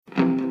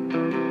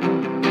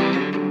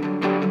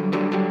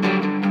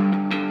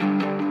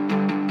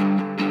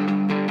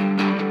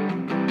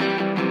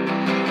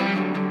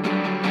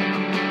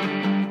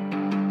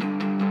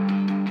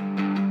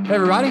Hey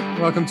everybody,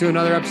 welcome to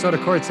another episode of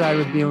Courtside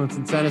with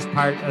Bielenson Tennis,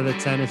 part of the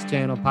Tennis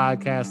Channel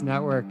Podcast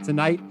Network.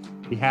 Tonight,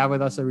 we have with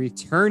us a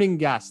returning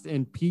guest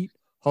in Pete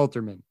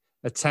Holterman,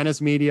 a tennis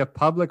media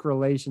public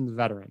relations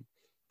veteran.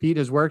 Pete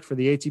has worked for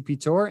the ATP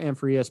Tour and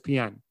for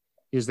ESPN.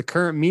 He is the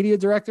current media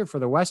director for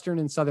the Western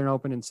and Southern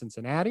Open in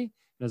Cincinnati,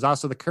 and is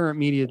also the current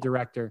media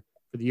director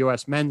for the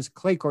U.S. Men's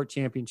Clay Court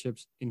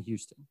Championships in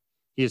Houston.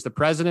 He is the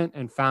president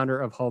and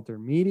founder of Halter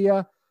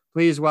Media.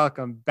 Please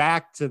welcome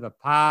back to the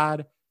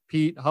pod,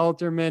 Pete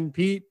Holterman.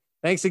 Pete,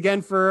 thanks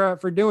again for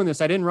doing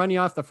this. I didn't run you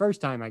off the first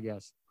time, I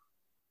guess.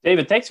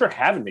 David, thanks for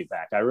having me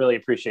back. I really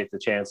appreciate the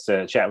chance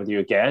to chat with you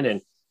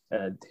again,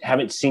 and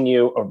haven't seen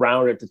you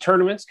around at the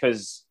tournaments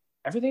because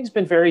everything's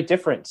been very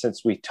different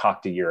since we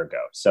talked a year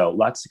ago. So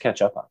lots to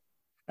catch up on.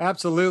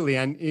 Absolutely.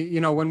 And, you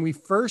know, when we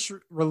first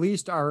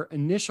released our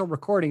initial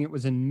recording, it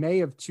was in May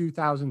of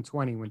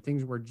 2020 when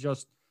things were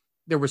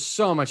there was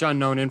so much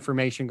unknown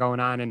information going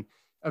on and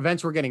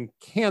events were getting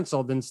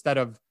canceled instead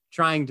of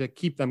trying to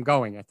keep them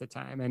going at the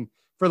time. And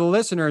for the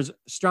listeners,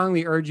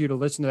 strongly urge you to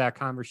listen to that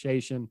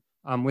conversation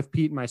with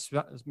Pete and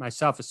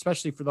myself,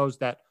 especially for those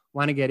that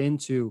want to get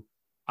into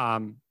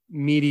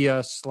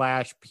media /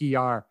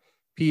 PR.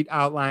 Pete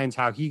outlines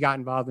how he got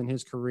involved in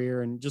his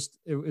career, and just,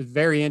 it was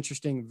very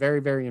interesting,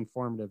 very, very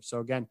informative. So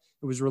again,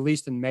 it was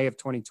released in May of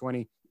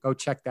 2020. Go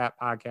check that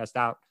podcast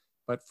out.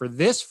 But for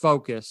this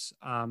focus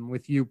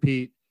with you,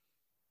 Pete,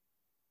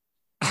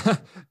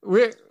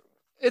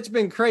 it's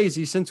been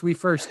crazy since we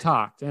first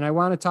talked. And I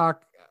want to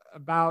talk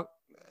about,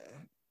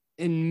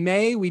 in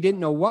May, we didn't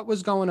know what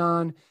was going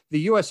on. The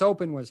US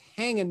Open was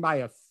hanging by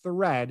a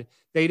thread.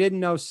 They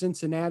didn't know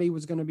Cincinnati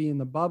was going to be in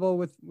the bubble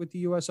with the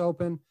US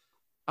Open.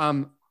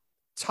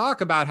 Talk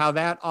about how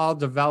that all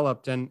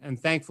developed. And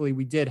thankfully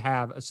we did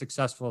have a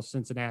successful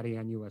Cincinnati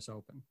and US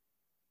Open.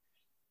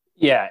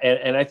 Yeah.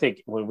 And I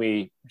think when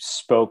we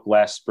spoke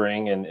last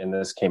spring and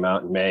this came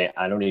out in May,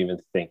 I don't even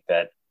think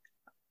that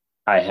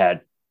I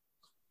had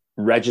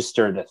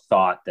registered a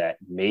thought that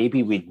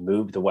maybe we'd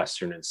move the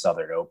Western and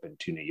Southern Open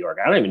to New York.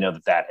 I don't even know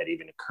that had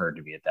even occurred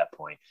to me at that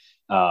point.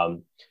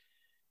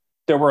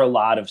 There were a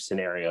lot of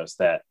scenarios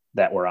that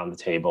were on the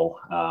table.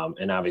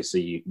 And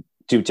obviously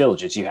due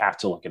diligence, you have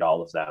to look at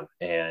all of them.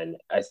 And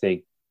I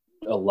think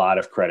a lot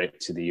of credit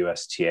to the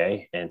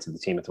USTA and to the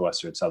team at the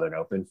Western and Southern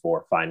Open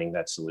for finding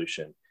that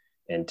solution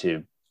and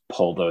to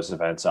pull those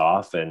events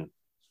off. And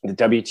the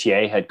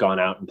WTA had gone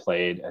out and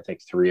played, I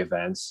think, 3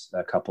 events,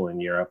 a couple in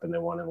Europe and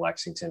then one in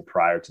Lexington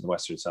prior to the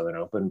Western Southern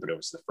Open, but it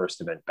was the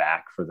first event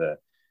back for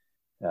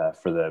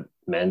the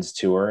men's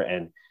tour.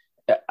 And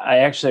I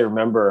actually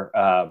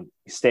remember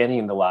standing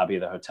in the lobby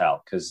of the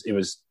hotel because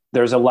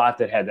there's a lot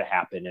that had to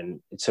happen.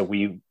 And so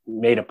we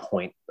made a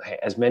point,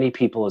 as many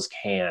people as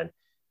can,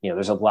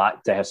 there's a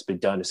lot that has to be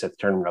done to set the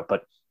tournament up.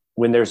 But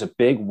when there's a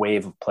big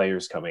wave of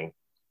players coming,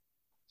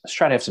 let's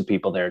try to have some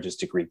people there just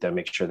to greet them,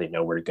 make sure they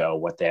know where to go,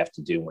 what they have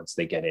to do once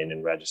they get in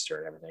and register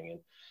and everything.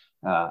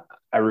 And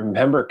I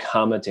remember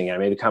commenting, I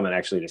made a comment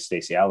actually to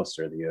Stacey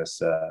Alister, the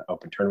US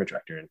Open tournament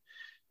director.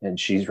 And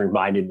she's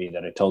reminded me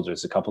that I told her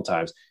this a couple of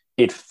times.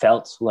 It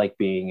felt like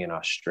being in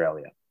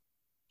Australia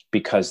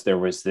because there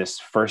was this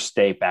first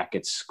day back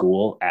at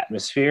school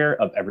atmosphere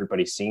of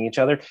everybody seeing each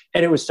other.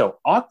 And it was so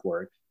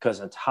awkward because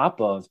on top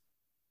of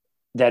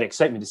that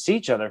excitement to see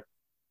each other,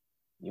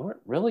 you weren't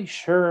really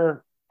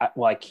sure.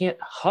 I can't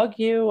hug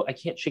you. I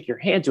can't shake your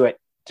hand. Do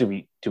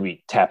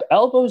we tap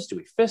elbows? Do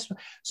we fist?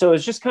 So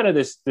it's just kind of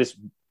this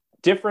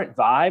different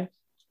vibe.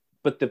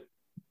 But the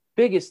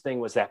biggest thing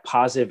was that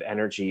positive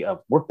energy of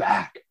we're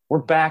back.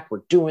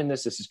 We're doing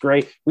this. This is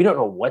great. We don't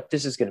know what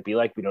this is going to be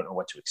like. We don't know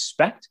what to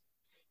expect.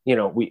 We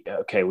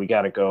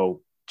got to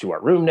go to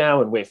our room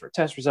now and wait for a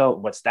test result.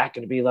 What's that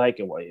going to be like?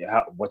 And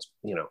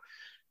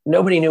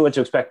nobody knew what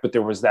to expect, but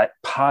there was that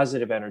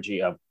positive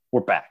energy of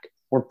we're back.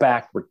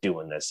 We're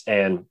doing this.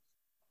 And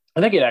I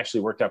think it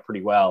actually worked out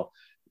pretty well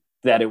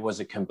that it was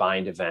a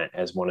combined event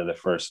as one of the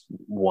first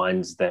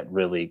ones that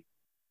really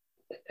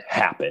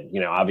happened.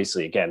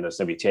 Obviously, again, those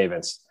WTA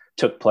events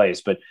took place,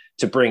 but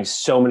to bring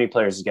so many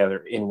players together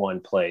in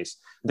one place,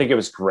 I think it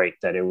was great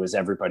that it was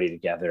everybody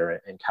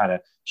together and kind of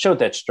showed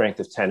that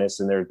strength of tennis.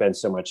 And there had been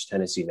so much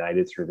Tennis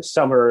United through the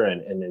summer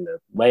and in the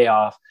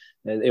layoff.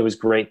 And it was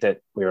great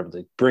that we were able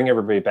to bring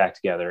everybody back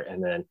together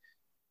and then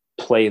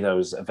play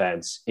those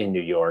events in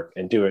New York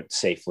and do it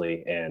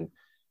safely. And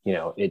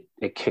it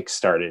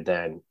kickstarted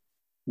then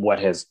what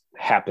has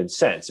happened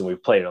since. And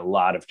we've played a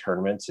lot of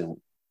tournaments and,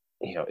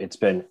 it's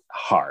been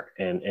hard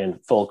and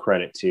full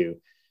credit to,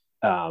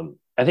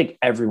 I think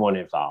everyone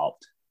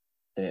involved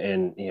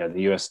and,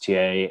 the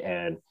USTA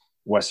and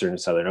Western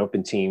and Southern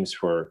Open teams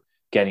for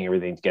getting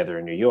everything together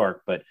in New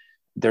York. But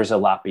there's a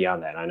lot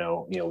beyond that. I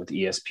know, with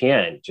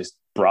ESPN, just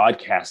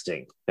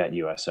broadcasting that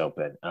US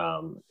Open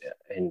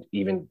and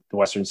even the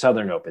Western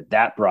Southern Open,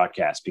 that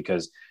broadcast,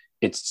 because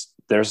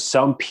there's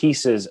some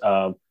pieces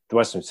of the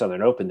Western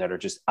Southern Open that are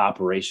just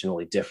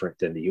operationally different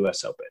than the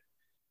US Open.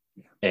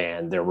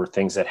 And there were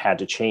things that had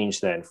to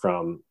change then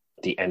from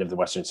the end of the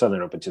Western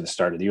Southern Open to the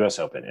start of the US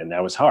Open. And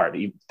that was hard.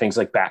 Things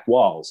like back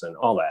walls and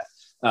all that.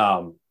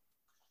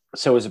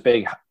 So it was a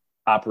big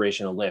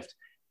operational lift.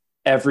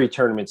 Every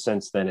tournament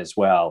since then as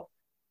well,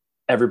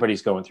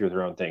 everybody's going through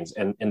their own things,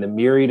 and the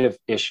myriad of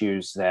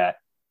issues that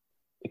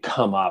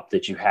come up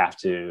that you have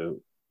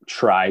to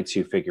try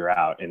to figure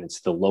out. And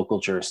it's the local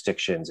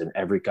jurisdictions, and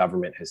every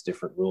government has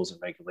different rules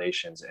and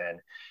regulations. And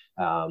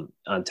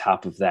on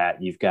top of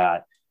that, you've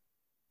got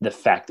the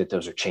fact that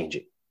those are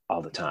changing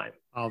all the time.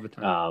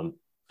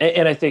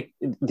 And I think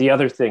the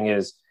other thing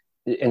is,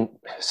 and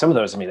some of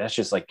those, I mean, that's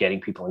just like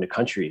getting people into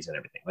countries and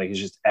everything. Like, it's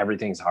just,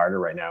 everything's harder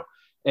right now.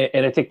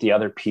 And I think the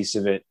other piece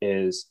of it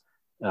is,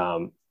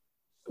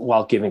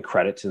 while giving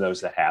credit to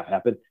those that have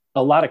happened,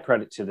 a lot of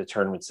credit to the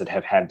tournaments that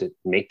have had to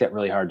make that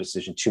really hard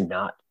decision to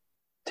not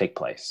take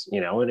place,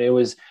 you know. And it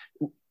was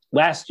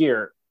last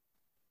year,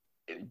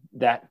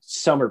 that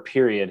summer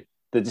period,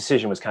 the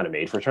decision was kind of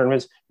made for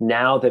tournaments.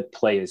 Now that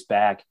play is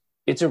back,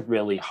 it's a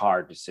really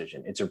hard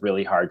decision. It's a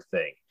really hard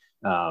thing.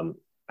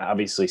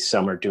 Obviously,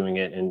 some are doing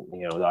it, and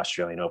you know, the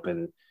Australian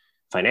Open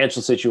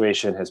financial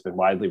situation has been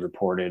widely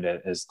reported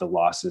as the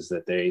losses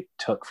that they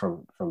took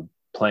from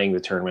playing the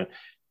tournament.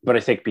 But I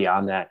think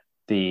beyond that,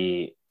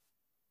 the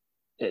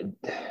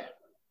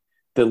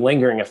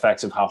lingering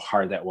effects of how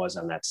hard that was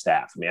on that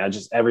staff. I mean,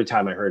 every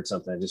time I heard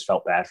something, I just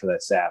felt bad for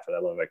that staff. And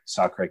I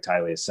saw Craig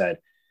Tiley has said,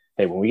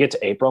 hey, when we get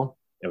to April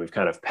and we've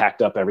kind of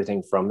packed up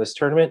everything from this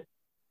tournament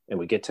and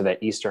we get to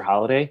that Easter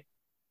holiday,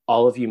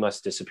 all of you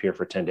must disappear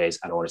for 10 days.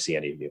 I don't want to see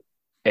any of you.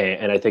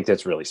 And I think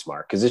that's really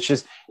smart, because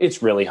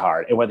it's really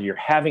hard. And whether you're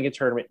having a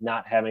tournament,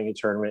 not having a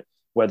tournament,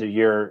 whether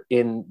you're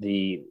in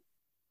the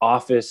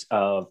office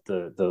of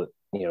the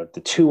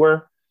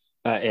tour,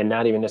 and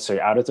not even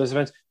necessarily out at those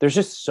events, there's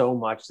just so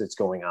much that's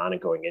going on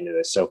and going into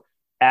this. So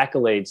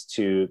accolades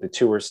to the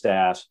tour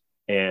staff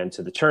and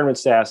to the tournament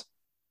staffs,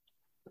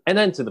 and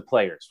then to the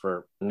players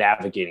for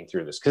navigating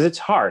through this, because it's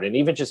hard. And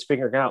even just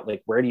figuring out,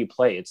 like, where do you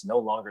play? It's no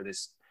longer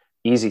this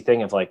easy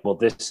thing of like, well,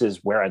 this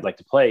is where I'd like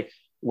to play.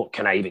 Well,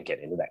 can I even get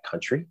into that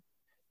country?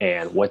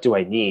 And what do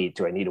I need?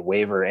 Do I need a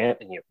waiver? And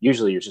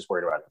usually you're just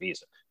worried about a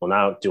visa. Well,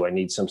 now do I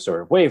need some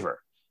sort of waiver?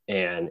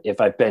 And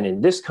if I've been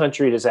in this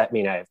country, does that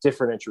mean I have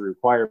different entry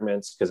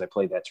requirements because I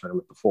played that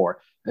tournament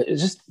before?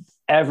 It's just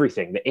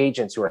everything. The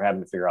agents who are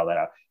having to figure all that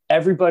out.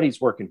 Everybody's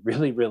working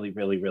really, really,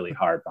 really, really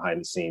hard behind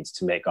the scenes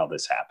to make all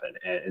this happen.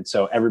 And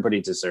so everybody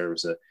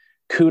deserves a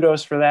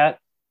kudos for that.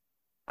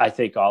 I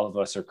think all of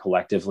us are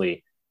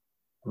collectively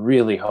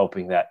really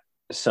hoping that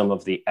some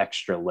of the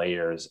extra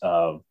layers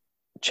of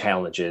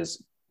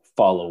challenges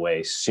fall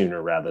away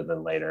sooner rather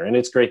than later. And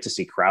it's great to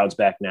see crowds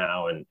back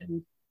now, and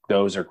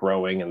those are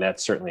growing, and that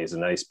certainly is a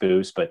nice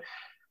boost. But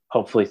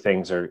hopefully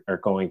things are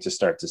going to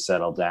start to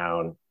settle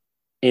down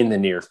in the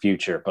near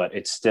future. But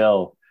it's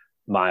still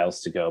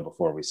miles to go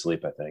before we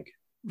sleep, I think.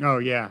 Oh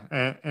yeah.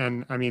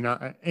 And I mean,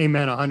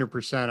 amen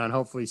 100% on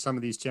hopefully some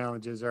of these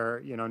challenges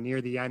are,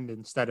 near the end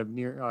instead of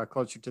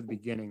closer to the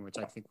beginning, which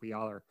I think we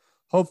all are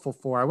hopeful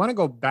for. I want to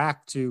go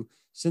back to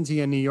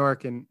Cincy and New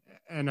York. And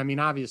I mean,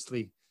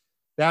 obviously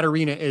that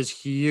arena is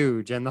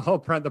huge, and the whole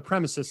the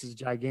premises is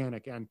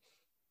gigantic. And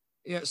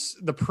yes,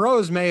 the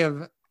pros may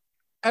have,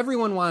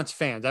 everyone wants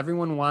fans.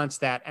 Everyone wants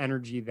that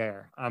energy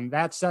there.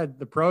 That said,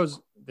 the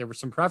pros, there was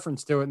some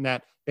preference to it in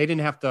that they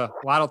didn't have to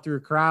waddle through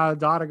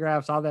crowds,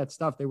 autographs, all that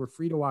stuff. They were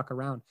free to walk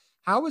around.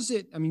 How was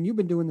it? I mean, you've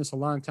been doing this a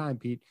long time,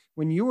 Pete.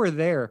 When you were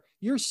there,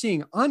 you're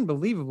seeing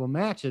unbelievable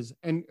matches.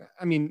 And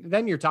I mean,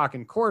 then you're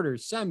talking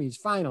quarters, semis,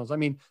 finals. I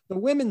mean, the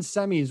women's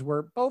semis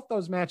both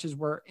those matches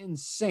were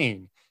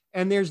insane.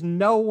 And there's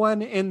no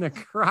one in the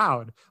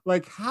crowd.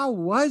 Like, how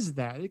was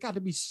that? It got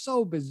to be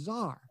so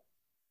bizarre.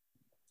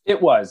 It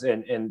was.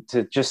 And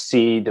to just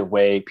see the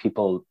way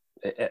people,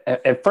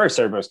 at first,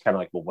 everybody was kind of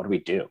like, well, what do we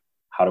do?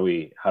 How do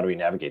we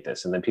navigate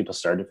this? And then people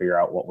started to figure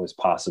out what was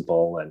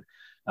possible. And,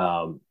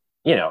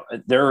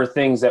 there are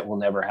things that will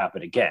never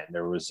happen again.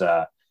 There was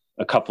a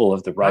couple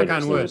of the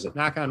writers.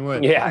 Knock on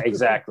wood. Yeah,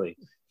 exactly.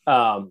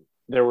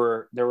 There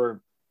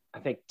were, I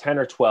think, 10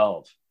 or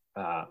 12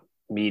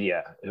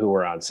 media who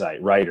were on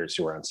site, writers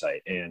who were on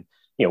site. And,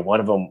 one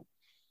of them,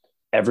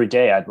 every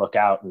day I'd look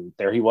out and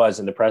there he was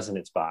in the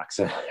president's box.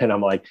 And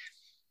I'm like,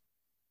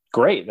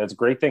 great. That's a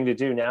great thing to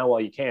do now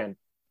while you can.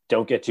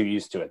 Don't get too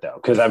used to it though,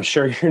 because I'm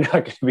sure you're not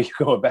going to be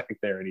going back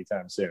there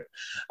anytime soon.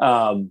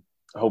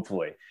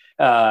 Hopefully.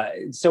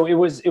 So it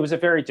was a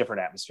very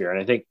different atmosphere.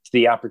 And I think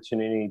the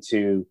opportunity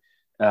to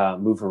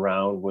move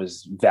around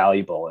was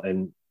valuable.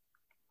 And,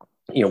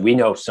 we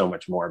know so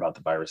much more about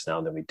the virus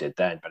now than we did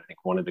then. But I think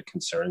one of the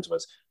concerns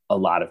was a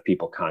lot of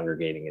people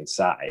congregating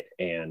inside.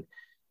 And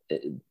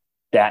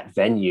that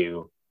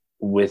venue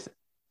with,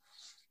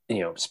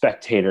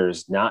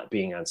 spectators not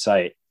being on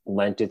site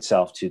lent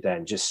itself to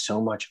then just so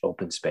much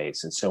open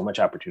space and so much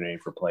opportunity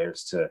for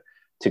players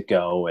to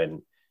go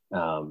and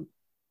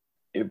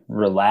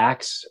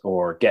relax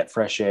or get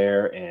fresh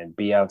air and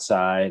be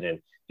outside.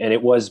 And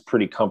it was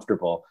pretty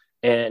comfortable.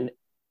 And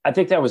I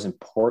think that was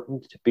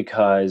important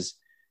because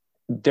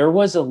there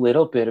was a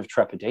little bit of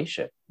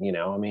trepidation.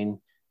 I mean,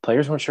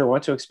 players weren't sure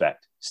what to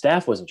expect.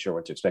 Staff wasn't sure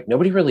what to expect.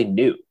 Nobody really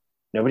knew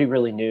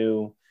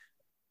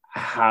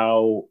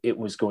how it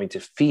was going to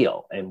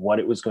feel and what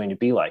it was going to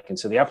be like. And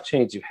so the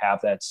opportunity to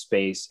have that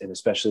space, and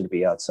especially to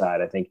be outside,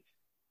 I think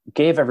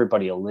gave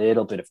everybody a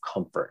little bit of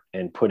comfort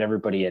and put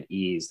everybody at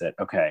ease that,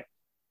 okay,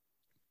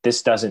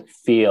 this doesn't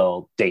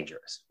feel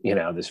dangerous.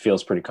 This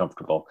feels pretty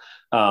comfortable.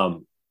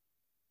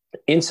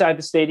 Inside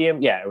the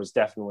stadium, yeah, it was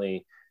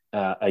definitely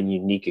a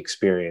unique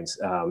experience.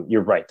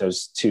 You're right.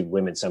 Those two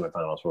women's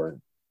semifinals were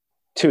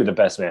two of the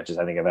best matches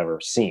I think I've ever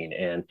seen.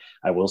 And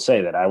I will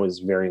say that I was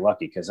very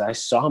lucky because I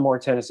saw more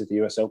tennis at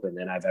the US Open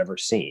than I've ever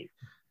seen.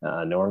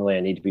 Normally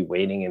I need to be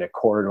waiting in a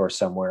corridor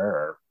somewhere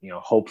or,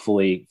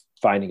 hopefully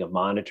finding a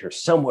monitor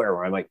somewhere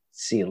where I might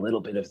see a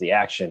little bit of the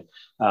action.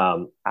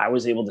 I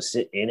was able to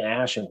sit in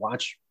Ash and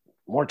watch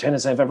more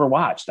tennis I've ever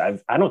watched. I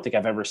don't think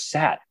I've ever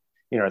sat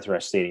at the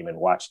Rush Stadium and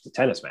watched a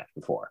tennis match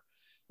before.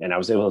 And I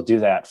was able to do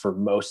that for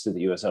most of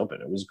the US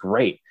Open. It was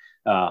great.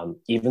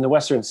 Even the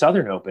Western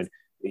Southern Open,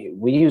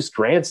 we used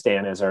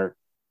Grandstand as our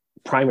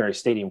primary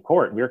stadium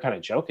court. We were kind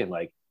of joking,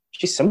 like,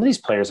 geez, some of these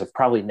players have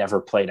probably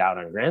never played out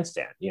on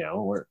Grandstand.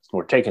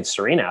 We're taking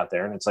Serena out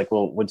there, and it's like,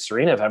 well, would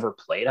Serena have ever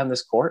played on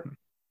this court?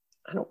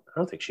 I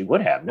don't think she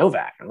would have.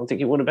 Novak, I don't think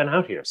he would have been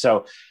out here.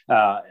 So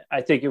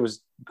I think it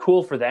was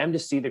cool for them to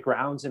see the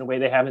grounds in a way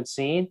they haven't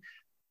seen,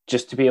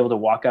 just to be able to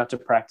walk out to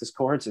practice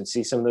courts and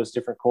see some of those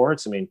different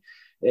courts. I mean,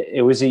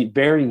 it was a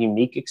very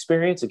unique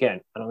experience.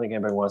 Again, I don't think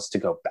anybody wants to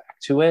go back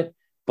to it,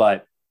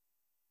 but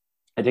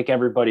I think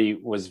everybody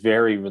was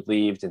very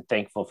relieved and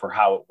thankful for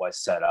how it was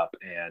set up,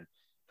 and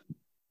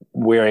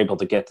we're able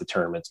to get the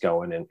tournaments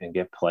going and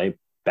get play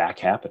back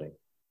happening.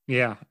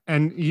 Yeah.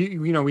 And,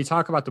 we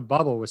talk about the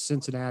bubble with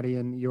Cincinnati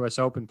and US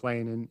Open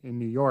playing in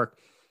New York.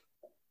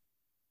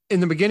 In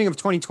the beginning of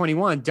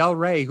 2021, Del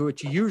Rey,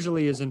 which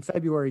usually is in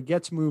February,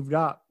 gets moved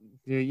up,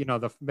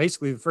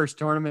 basically the first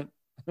tournament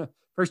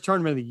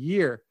of the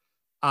year.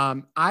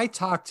 I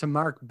talked to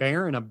Mark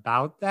Barron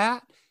about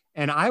that,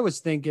 and I was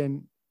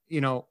thinking,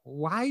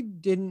 why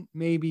didn't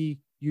maybe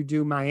you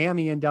do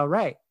Miami and Del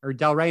Rey, or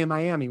Del Rey and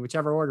Miami,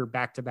 whichever order,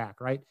 back to back,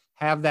 right?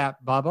 Have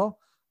that bubble.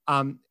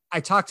 I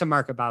talked to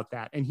Mark about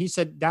that, and he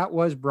said that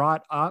was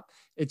brought up.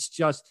 It's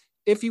just,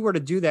 if you were to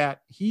do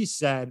that, he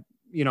said,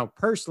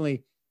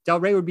 personally, Del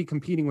Rey would be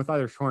competing with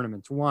other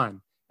tournaments,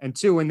 one. And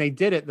two, when they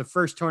did it, the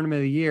first tournament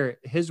of the year,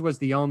 his was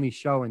the only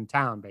show in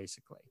town,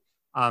 basically.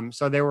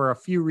 So there were a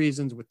few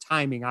reasons, with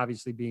timing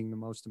obviously being the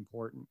most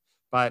important.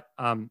 But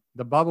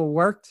the bubble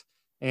worked,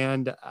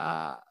 and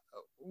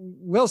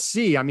we'll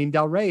see. I mean,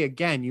 Del Rey,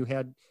 again, you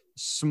had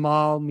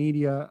small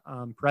media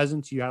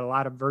presence. You had a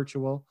lot of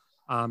virtual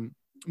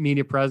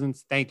media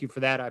presence. Thank you for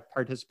that. I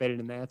participated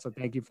in that, so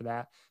thank you for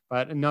that.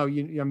 But no,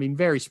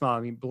 very small.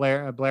 I mean,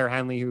 Blair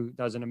Henley, who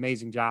does an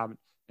amazing job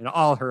in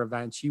all her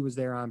events, she was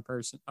there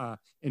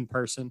in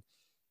person.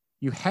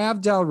 You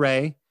have Del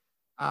Rey.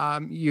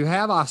 You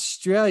have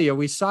Australia.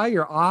 We saw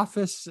your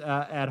office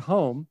at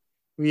home.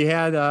 We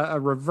had a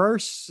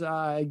reverse,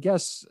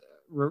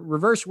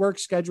 reverse work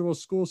schedule,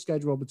 school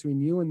schedule between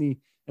you and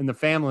the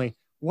family.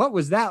 What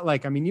was that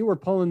like? I mean, you were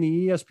pulling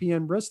the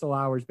ESPN Bristol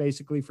hours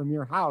basically from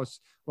your house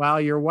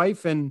while your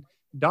wife and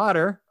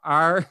daughter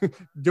are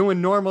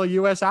doing normal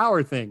US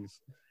hour things.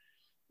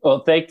 Well,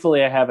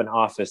 thankfully I have an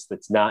office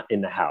that's not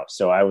in the house.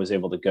 So I was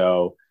able to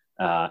go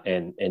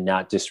and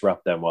not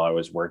disrupt them while I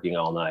was working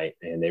all night,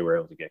 and they were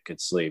able to get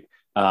good sleep.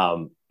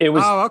 It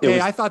was,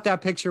 I thought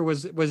that picture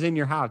was in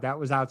your house. That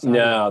was outside.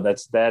 No,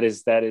 that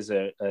is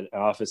an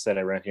office that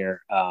I rent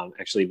here.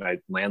 Actually, my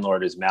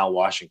landlord is Mal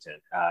Washington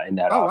in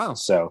that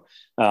office. Wow.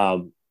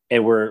 So,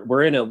 and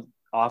we're in an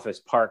office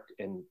park,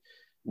 and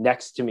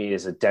next to me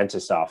is a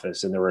dentist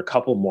office. And there were a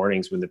couple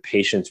mornings when the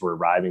patients were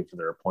arriving for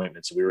their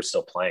appointments, and we were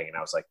still playing. And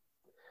I was like,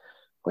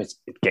 it's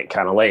getting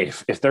kind of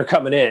late if they're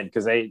coming in,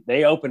 because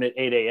they open at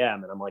 8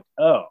 a.m. And I'm like,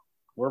 oh,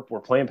 we're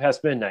playing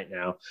past midnight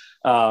now.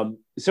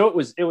 So it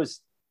was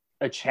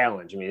a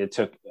challenge. I mean, it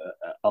took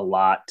a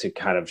lot to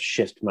kind of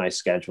shift my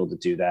schedule to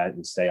do that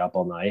and stay up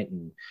all night.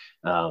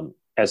 And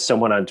as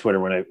someone on Twitter,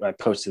 when I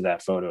posted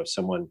that photo,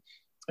 someone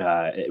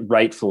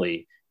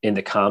rightfully in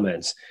the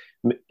comments,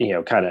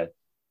 kind of,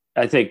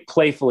 I think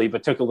playfully,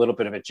 but took a little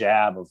bit of a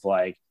jab of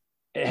like,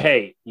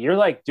 hey, you're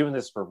like doing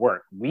this for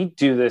work. We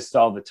do this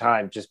all the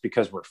time just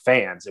because we're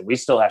fans, and we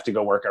still have to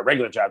go work our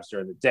regular jobs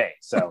during the day.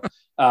 So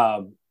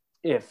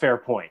yeah, fair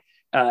point.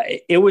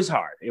 It was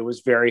hard. It was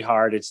very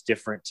hard. It's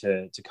different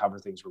to cover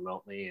things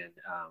remotely. And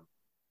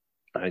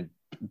I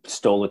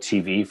stole a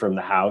TV from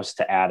the house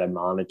to add a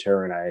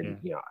monitor. And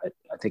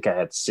I think I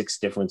had 6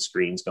 different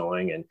screens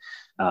going,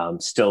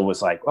 and still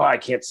was like, oh, I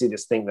can't see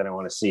this thing that I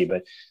want to see.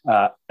 But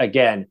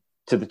again,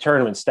 to the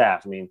tournament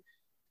staff, I mean,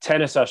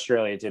 Tennis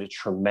Australia did a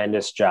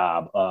tremendous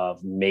job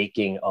of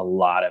making a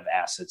lot of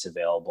assets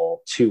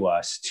available to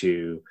us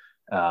to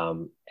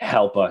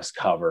help us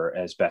cover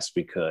as best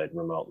we could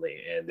remotely.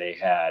 And they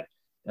had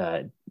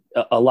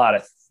a lot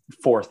of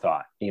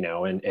forethought,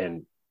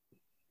 and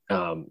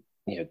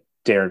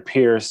Darren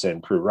Pierce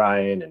and Prue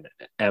Ryan and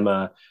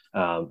Emma,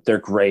 they're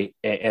great.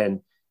 And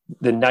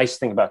the nice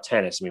thing about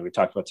tennis, I mean, we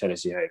talked about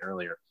Tennis United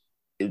earlier,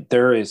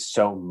 there is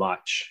so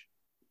much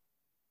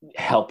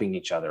helping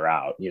each other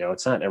out.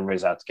 It's not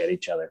everybody's out to get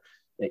each other.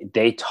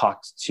 They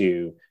talked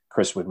to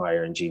Chris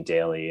Whitmire and Gene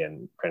Daly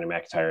and Brandon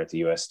McIntyre at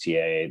the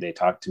USTA. They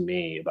talked to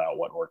me about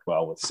what worked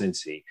well with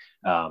Cincy.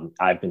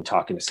 I've been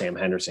talking to Sam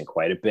Henderson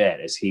quite a bit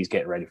as he's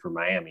getting ready for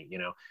Miami.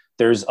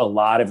 There's a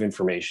lot of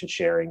information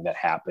sharing that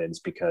happens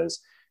because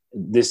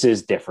this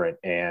is different.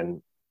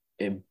 And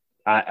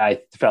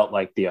I felt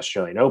like the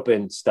Australian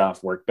Open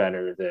stuff worked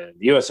better than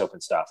the US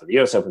Open stuff, and the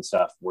US Open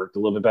stuff worked a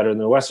little bit better than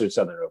the Western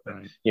Southern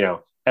Open. Right.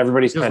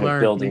 Everybody's kind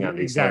of building on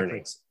these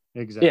learnings.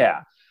 Exactly.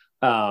 Yeah.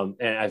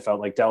 And I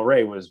felt like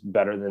Delray was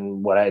better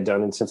than what I had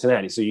done in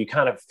Cincinnati. So you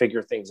kind of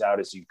figure things out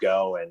as you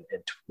go and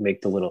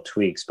make the little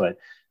tweaks. But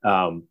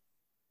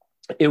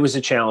it was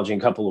a challenging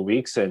couple of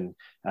weeks. And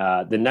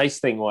the nice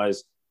thing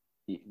was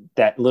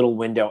that little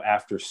window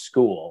after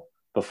school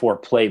before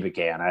play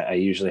began, I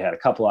usually had a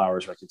couple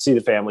hours where I could see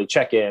the family,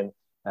 check in,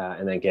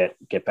 and then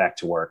get back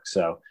to work.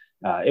 So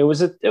it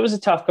was a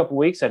tough couple of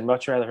weeks. I'd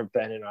much rather have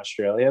been in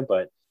Australia,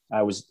 but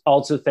I was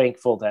also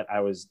thankful that I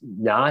was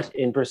not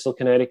in Bristol,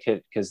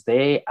 Connecticut, because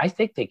I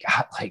think they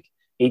got like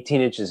 18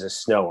 inches of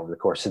snow over the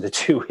course of the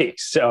 2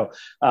 weeks. So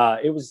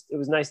it was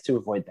nice to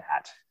avoid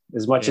that.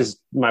 As much as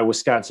my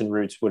Wisconsin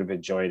roots would have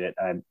enjoyed it,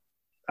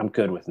 I'm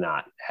good with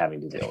not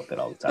having to deal with it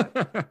all the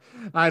time.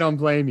 I don't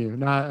blame you.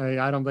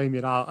 I don't blame you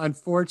at all.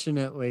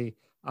 Unfortunately,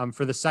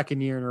 for the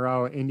second year in a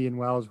row, Indian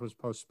Wells was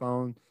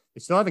postponed. They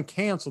still haven't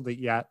canceled it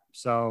yet.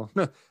 So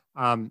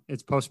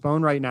it's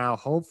postponed right now.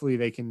 Hopefully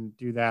they can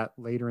do that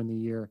later in the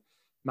year.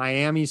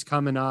 Miami's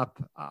coming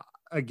up.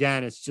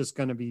 Again, it's just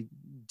going to be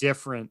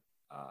different.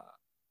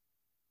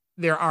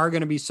 There are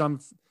going to be some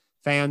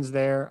fans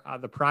there.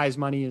 The prize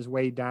money is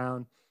way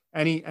down.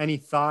 Any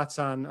thoughts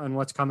on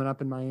what's coming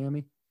up in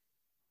Miami?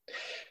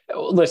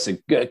 Listen,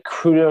 good.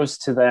 Kudos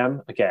to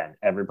them. Again,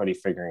 everybody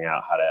figuring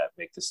out how to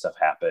make this stuff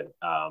happen.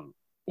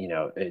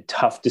 A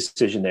tough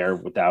decision there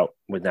with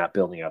not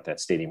building out that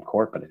stadium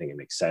court, but I think it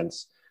makes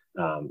sense.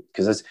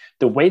 Because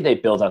the way they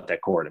build out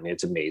that court, I mean,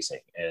 it's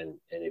amazing. And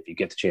if you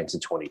get the chance in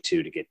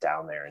 22 to get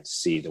down there and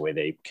see the way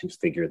they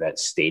configure that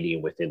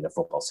stadium within the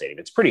football stadium,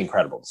 it's pretty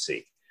incredible to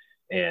see.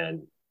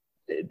 And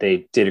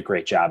they did a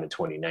great job in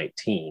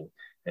 2019,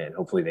 and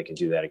hopefully they can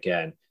do that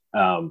again.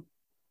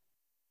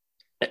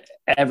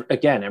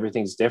 Again,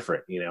 everything's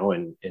different,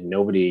 and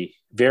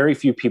very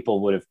few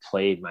people would have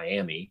played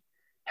Miami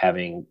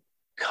having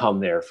come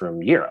there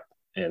from Europe.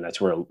 And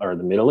that's or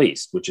the Middle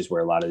East, which is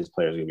where a lot of these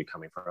players are going to be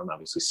coming from.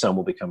 Obviously, some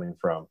will be coming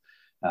from,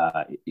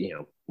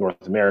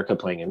 North America,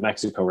 playing in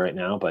Mexico right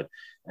now, but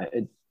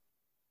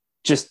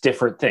just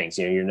different things.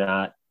 You're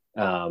not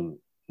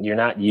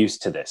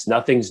used to this.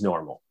 Nothing's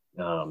normal.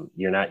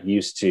 You're not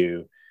used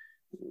to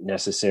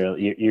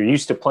necessarily. You're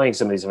used to playing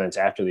some of these events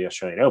after the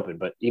Australian Open,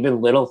 but even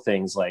little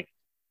things like,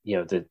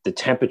 the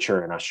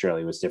temperature in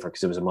Australia was different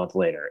because it was a month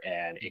later,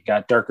 and it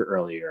got darker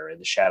earlier, and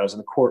the shadows in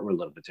the court were a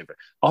little bit different.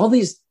 All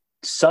these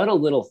subtle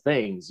little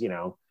things,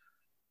 you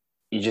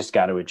just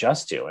got to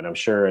adjust to. And I'm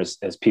sure as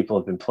people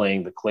have been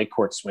playing the clay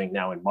court swing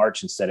now in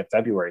March instead of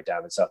February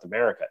down in South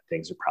America,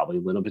 things are probably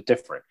a little bit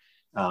different.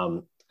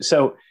 I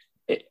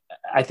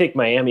think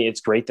Miami,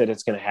 it's great that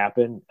it's going to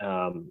happen.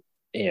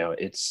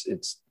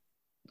 It's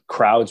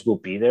crowds will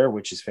be there,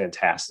 which is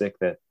fantastic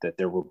that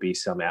there will be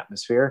some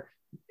atmosphere.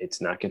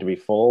 It's not going to be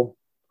full.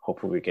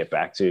 Hopefully we get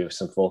back to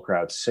some full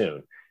crowds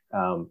soon.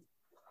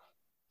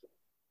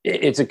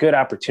 It's a good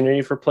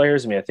opportunity for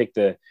players. I mean, I think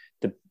the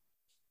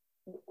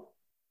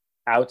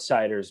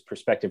outsiders'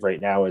 perspective right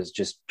now is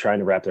just trying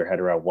to wrap their head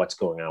around what's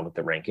going on with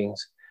the rankings,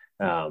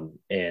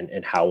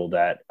 and how will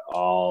that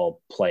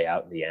all play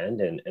out in the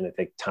end. And I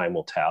think time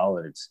will tell,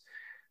 and it's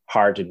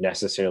hard to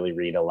necessarily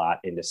read a lot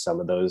into some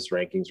of those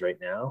rankings right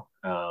now.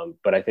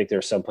 But I think there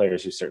are some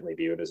players who certainly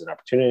view it as an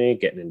opportunity,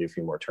 getting into a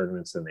few more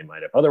tournaments than they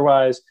might have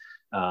otherwise,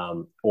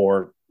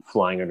 or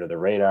flying under the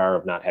radar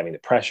of not having the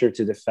pressure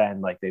to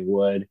defend like they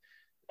would.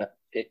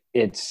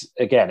 It's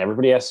again,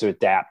 everybody has to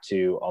adapt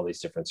to all these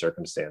different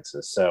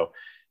circumstances. So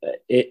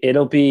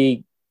it'll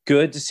be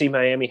good to see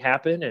Miami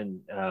happen.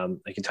 And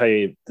I can tell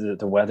you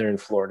the weather in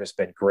Florida has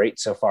been great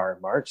so far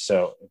in March.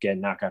 So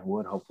again, knock on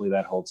wood, hopefully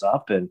that holds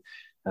up. And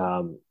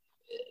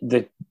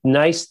the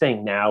nice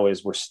thing now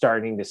is we're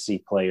starting to see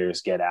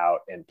players get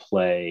out and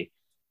play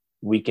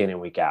week in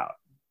and week out.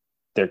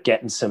 They're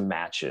getting some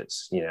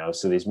matches,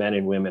 so these men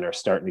and women are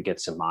starting to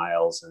get some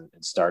miles and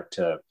start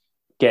to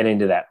get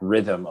into that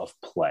rhythm of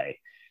play.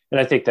 And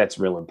I think that's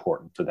real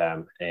important for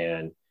them.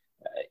 And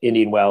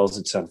Indian Wells,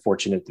 it's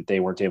unfortunate that they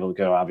weren't able to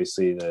go.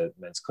 Obviously, the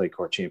Men's Clay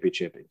Court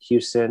Championship in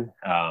Houston,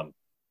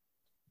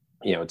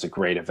 it's a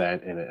great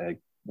event. And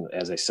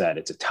as I said,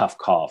 it's a tough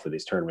call for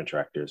these tournament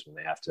directors when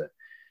they have to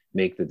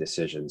make the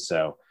decision.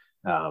 So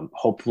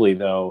hopefully,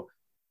 though,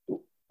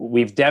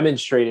 we've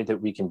demonstrated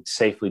that we can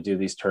safely do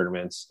these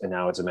tournaments. And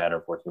now it's a matter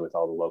of working with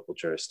all the local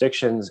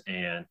jurisdictions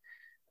and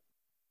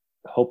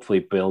hopefully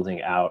building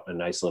out a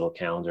nice little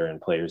calendar, and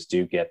players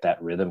do get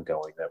that rhythm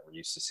going that we're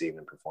used to seeing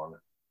them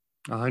performing.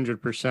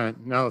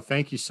 100%. No,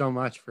 thank you so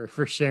much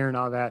for sharing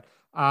all that.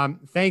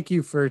 Thank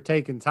you for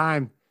taking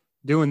time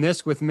doing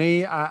this with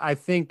me. I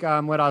think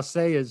what I'll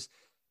say is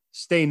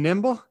stay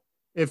nimble.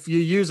 If you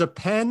use a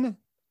pen,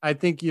 I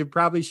think you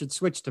probably should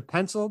switch to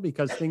pencil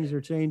because things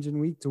are changing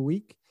week to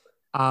week.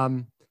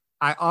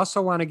 I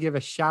also want to give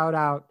a shout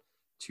out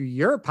to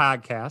your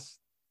podcast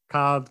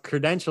called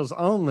Credentials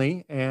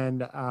Only.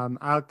 And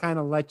I'll kind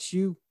of let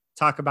you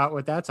talk about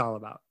what that's all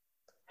about.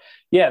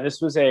 Yeah, this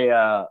was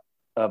a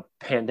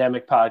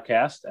pandemic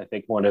podcast. I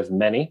think one of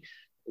many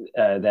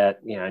that,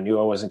 I knew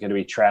I wasn't going to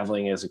be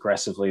traveling as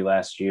aggressively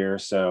last year.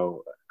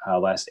 So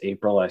last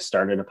April, I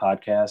started a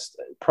podcast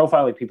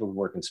profiling people who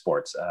work in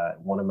sports.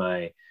 One of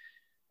my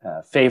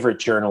favorite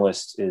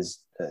journalists is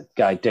a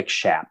guy, Dick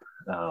Schaap.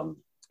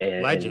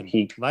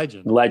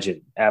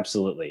 Legend.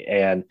 Absolutely.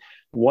 And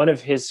one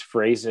of his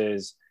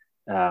phrases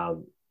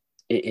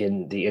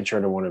in the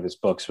intro to one of his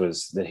books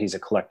was that he's a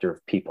collector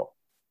of people.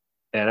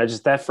 And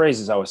that phrase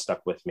has always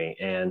stuck with me.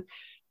 And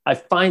I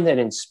find that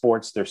in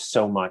sports, there's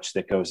so much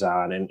that goes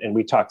on. And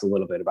we talked a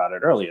little bit about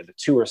it earlier, the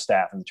tour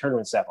staff and the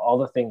tournament staff, all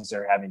the things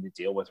they're having to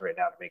deal with right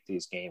now to make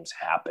these games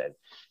happen.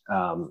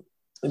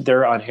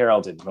 They're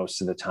unheralded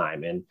most of the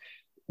time. And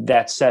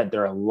that said,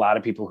 there are a lot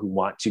of people who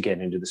want to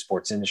get into the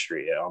sports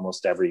industry.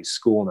 Almost every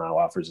school now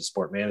offers a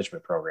sport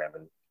management program.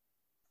 And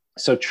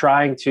so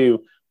trying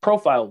to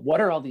profile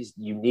what are all these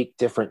unique,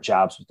 different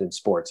jobs within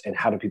sports and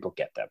how do people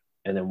get them?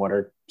 And then what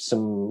are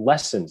some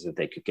lessons that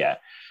they could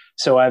get?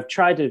 So I've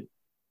tried to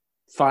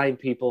find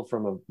people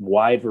from a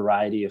wide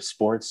variety of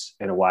sports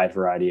and a wide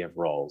variety of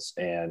roles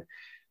and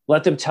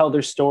let them tell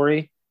their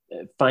story,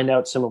 find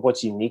out some of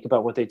what's unique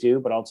about what they do,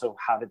 but also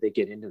how did they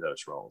get into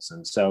those roles?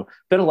 And so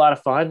been a lot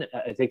of fun.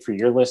 I think for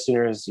your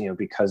listeners,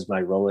 because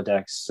my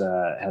Rolodex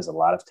has a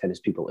lot of tennis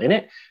people in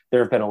it,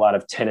 there have been a lot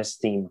of tennis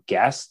themed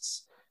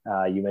guests.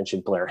 You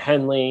mentioned Blair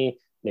Henley,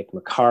 Nick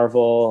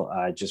McCarville.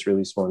 I just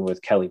released one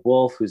with Kelly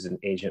Wolf, who's an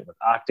agent with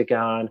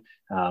Octagon.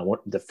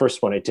 The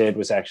first one I did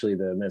was actually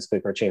the Men's Clay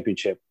Court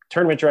Championship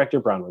tournament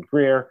director, Bronwyn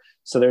Greer.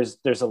 So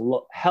there's a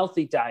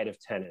healthy diet of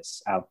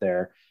tennis out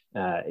there.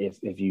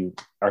 If you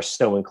are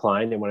so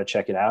inclined and want to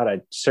check it out,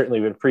 I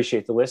certainly would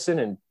appreciate the listen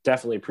and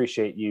definitely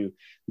appreciate you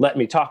letting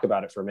me talk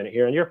about it for a minute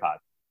here on your pod.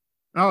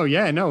 Oh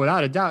yeah, no,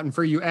 without a doubt. And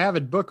for you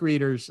avid book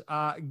readers,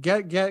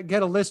 get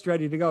a list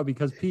ready to go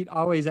because Pete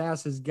always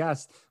asks his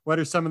guests what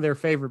are some of their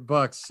favorite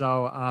books.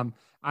 So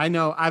I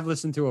know I've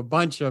listened to a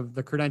bunch of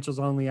the Credentials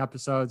Only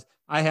episodes.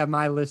 I have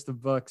my list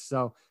of books,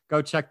 so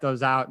go check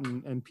those out.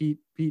 And Pete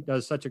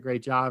does such a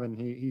great job, and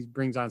he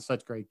brings on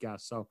such great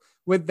guests. So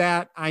with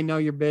that, I know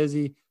you're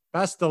busy.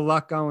 Best of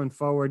luck going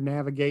forward,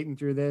 navigating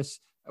through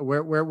this.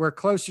 We're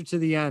closer to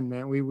the end,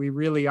 man. We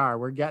really are.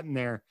 We're getting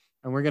there.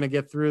 And we're going to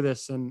get through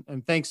this.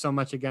 And thanks so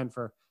much again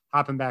for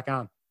hopping back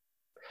on.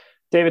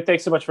 David,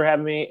 thanks so much for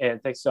having me.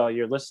 And thanks to all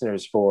your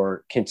listeners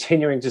for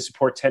continuing to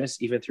support tennis,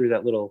 even through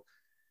that little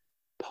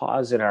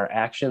pause in our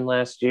action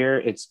last year.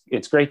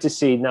 It's great to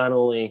see not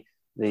only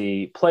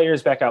the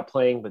players back out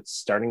playing, but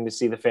starting to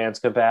see the fans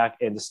come back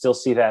and to still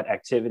see that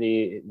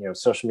activity,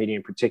 social media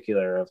in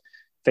particular, of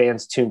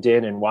fans tuned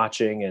in and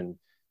watching and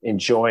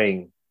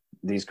enjoying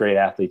these great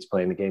athletes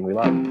playing the game we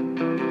love.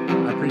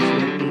 I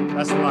appreciate it, Pete.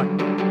 Best of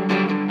luck.